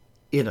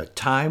In a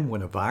time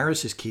when a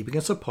virus is keeping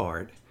us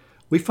apart,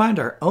 we find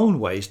our own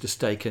ways to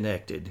stay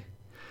connected.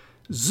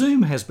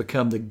 Zoom has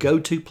become the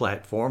go-to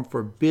platform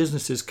for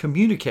businesses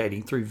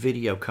communicating through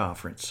video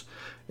conference.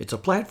 It's a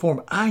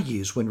platform I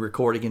use when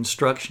recording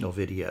instructional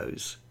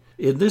videos.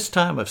 In this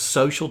time of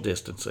social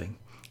distancing,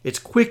 it's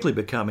quickly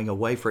becoming a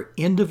way for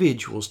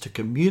individuals to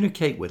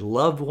communicate with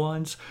loved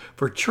ones,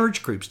 for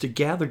church groups to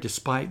gather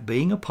despite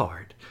being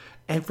apart,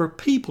 and for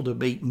people to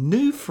meet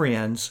new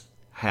friends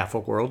half a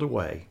world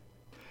away.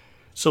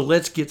 So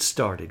let's get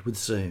started with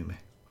Zoom.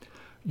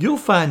 You'll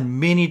find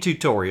many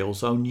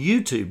tutorials on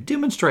YouTube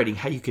demonstrating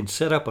how you can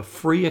set up a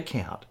free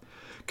account.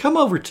 Come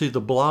over to the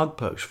blog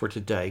post for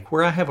today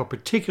where I have a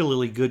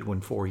particularly good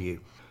one for you.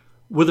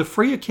 With a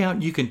free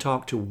account, you can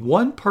talk to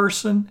one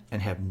person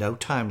and have no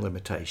time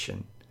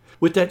limitation.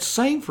 With that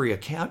same free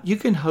account, you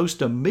can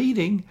host a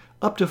meeting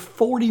up to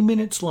 40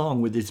 minutes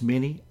long with as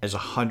many as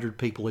 100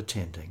 people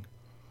attending.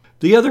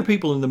 The other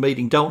people in the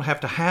meeting don't have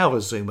to have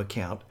a Zoom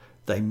account.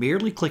 They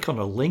merely click on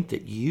a link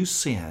that you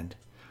send.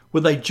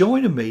 When they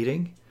join a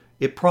meeting,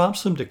 it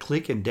prompts them to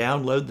click and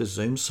download the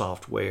Zoom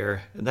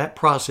software, and that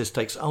process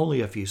takes only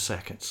a few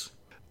seconds.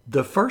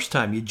 The first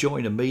time you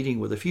join a meeting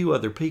with a few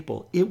other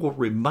people, it will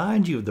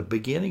remind you of the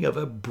beginning of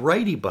a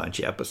Brady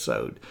Bunch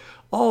episode.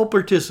 All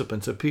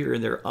participants appear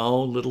in their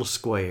own little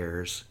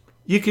squares.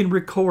 You can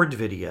record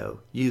video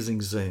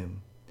using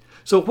Zoom.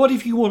 So what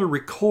if you want to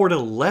record a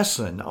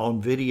lesson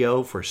on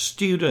video for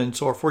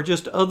students or for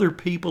just other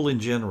people in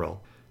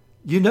general?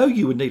 You know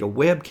you would need a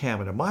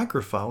webcam and a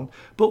microphone,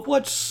 but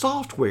what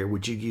software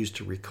would you use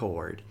to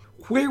record?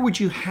 Where would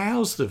you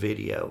house the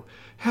video?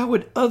 How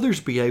would others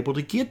be able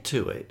to get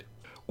to it?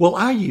 Well,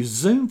 I use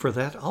Zoom for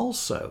that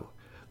also.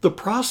 The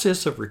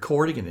process of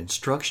recording an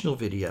instructional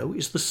video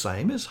is the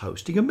same as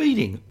hosting a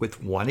meeting,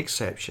 with one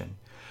exception.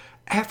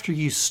 After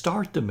you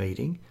start the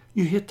meeting,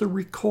 you hit the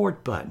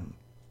record button.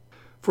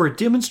 For a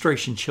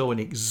demonstration showing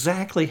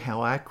exactly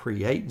how I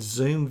create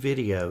Zoom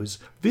videos,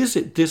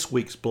 visit this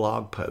week's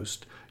blog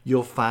post.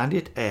 You'll find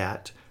it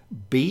at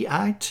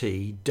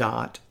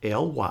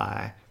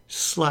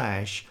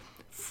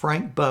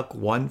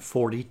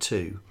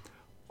bit.ly/FrankBuck142.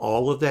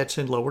 All of that's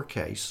in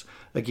lowercase.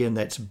 Again,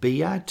 that's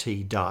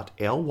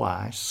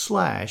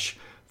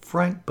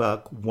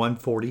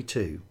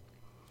bit.ly/FrankBuck142.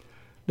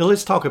 Now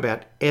let's talk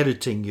about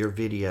editing your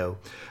video.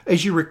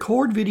 As you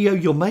record video,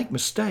 you'll make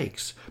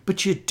mistakes,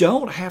 but you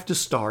don't have to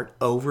start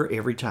over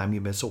every time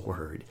you miss a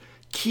word.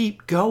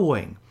 Keep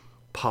going.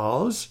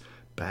 Pause,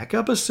 back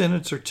up a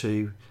sentence or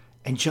two,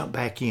 and jump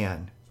back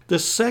in. The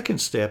second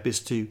step is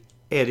to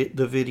edit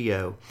the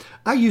video.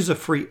 I use a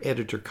free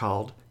editor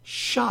called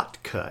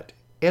Shotcut,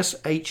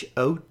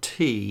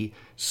 Shotcut.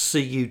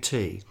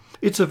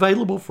 It's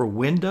available for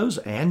Windows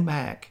and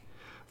Mac.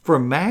 For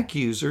Mac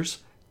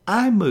users,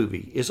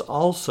 iMovie is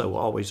also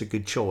always a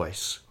good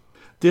choice.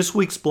 This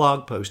week's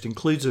blog post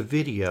includes a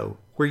video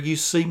where you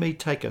see me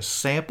take a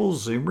sample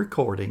Zoom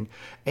recording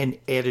and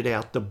edit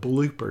out the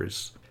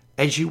bloopers.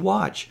 As you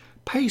watch,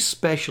 pay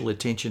special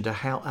attention to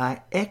how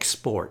I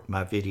export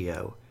my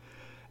video.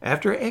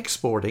 After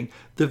exporting,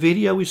 the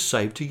video is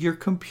saved to your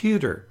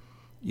computer.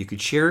 You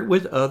could share it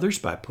with others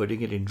by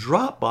putting it in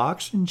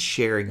Dropbox and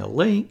sharing a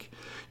link.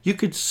 You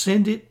could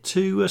send it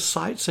to a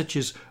site such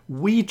as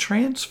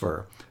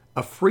WeTransfer,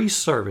 a free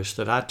service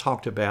that I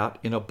talked about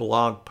in a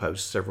blog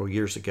post several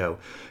years ago.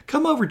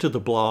 Come over to the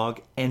blog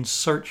and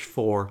search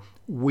for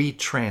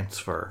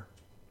WeTransfer.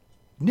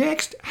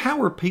 Next,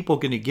 how are people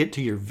going to get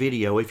to your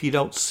video if you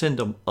don't send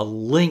them a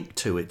link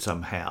to it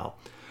somehow?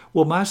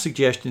 Well, my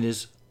suggestion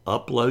is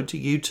upload to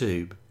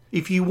YouTube.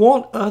 If you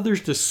want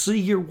others to see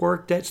your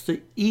work, that's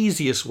the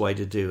easiest way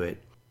to do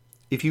it.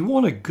 If you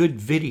want a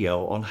good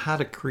video on how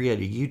to create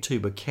a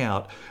YouTube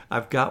account,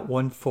 I've got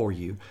one for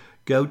you.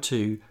 Go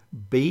to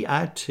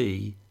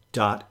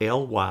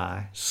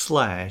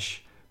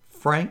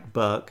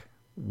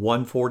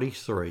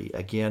bit.ly/FrankBuck143.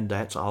 Again,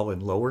 that's all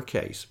in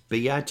lowercase.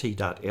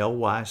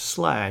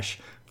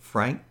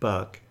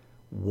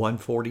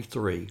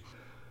 bit.ly/FrankBuck143.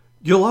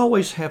 You'll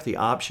always have the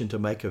option to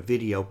make a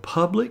video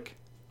public,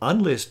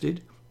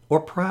 unlisted,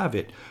 or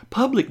private.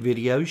 Public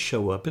videos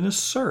show up in a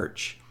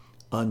search.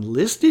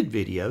 Unlisted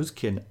videos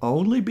can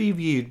only be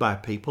viewed by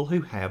people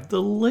who have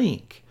the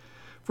link.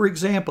 For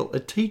example, a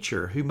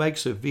teacher who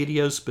makes a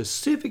video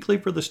specifically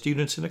for the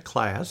students in a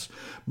class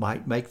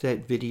might make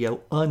that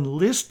video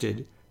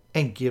unlisted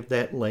and give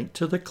that link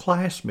to the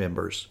class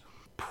members.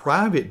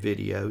 Private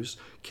videos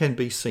can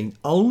be seen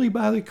only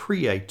by the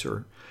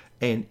creator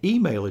and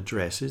email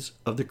addresses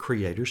of the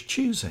creator's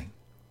choosing.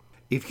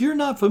 If you're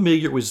not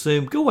familiar with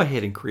Zoom, go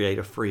ahead and create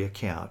a free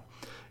account.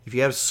 If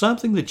you have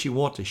something that you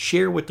want to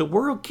share with the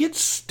world, get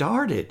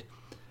started.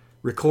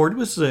 Record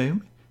with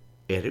Zoom,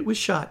 edit with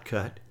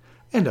Shotcut,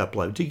 and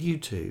upload to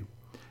YouTube.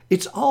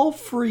 It's all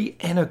free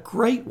and a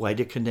great way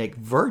to connect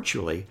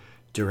virtually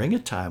during a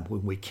time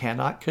when we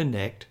cannot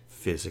connect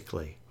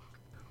physically.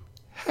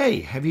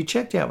 Hey, have you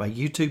checked out my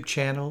YouTube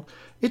channel?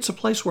 It's a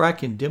place where I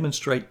can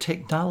demonstrate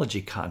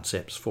technology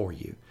concepts for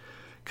you.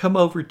 Come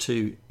over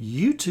to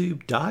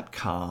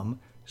youtube.com/Dr.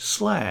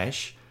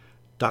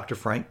 Dr.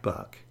 Frank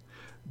Buck.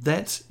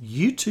 That's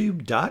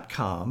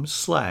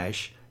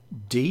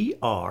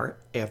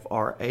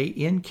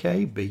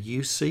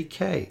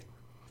youtube.com/DrFrankBuck.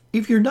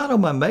 If you're not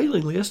on my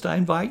mailing list, I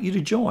invite you to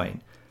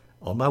join.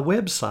 On my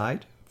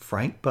website,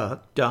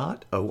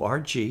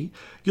 frankbuck.org,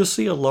 you'll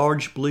see a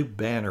large blue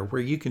banner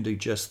where you can do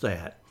just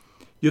that.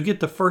 You'll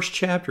get the first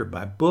chapter of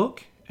my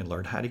book and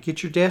learn how to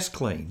get your desk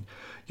clean.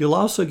 You'll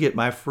also get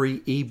my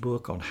free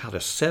ebook on how to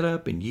set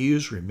up and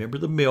use Remember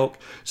the Milk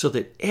so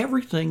that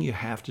everything you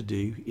have to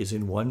do is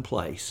in one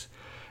place.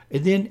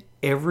 And then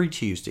every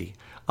Tuesday,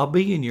 I'll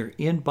be in your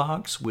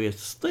inbox with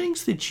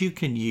things that you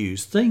can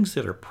use, things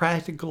that are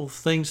practical,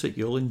 things that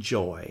you'll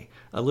enjoy.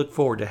 I look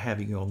forward to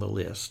having you on the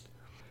list.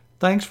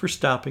 Thanks for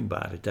stopping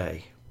by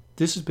today.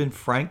 This has been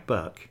Frank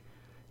Buck,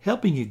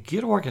 helping you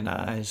get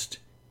organized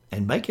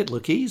and make it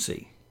look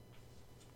easy.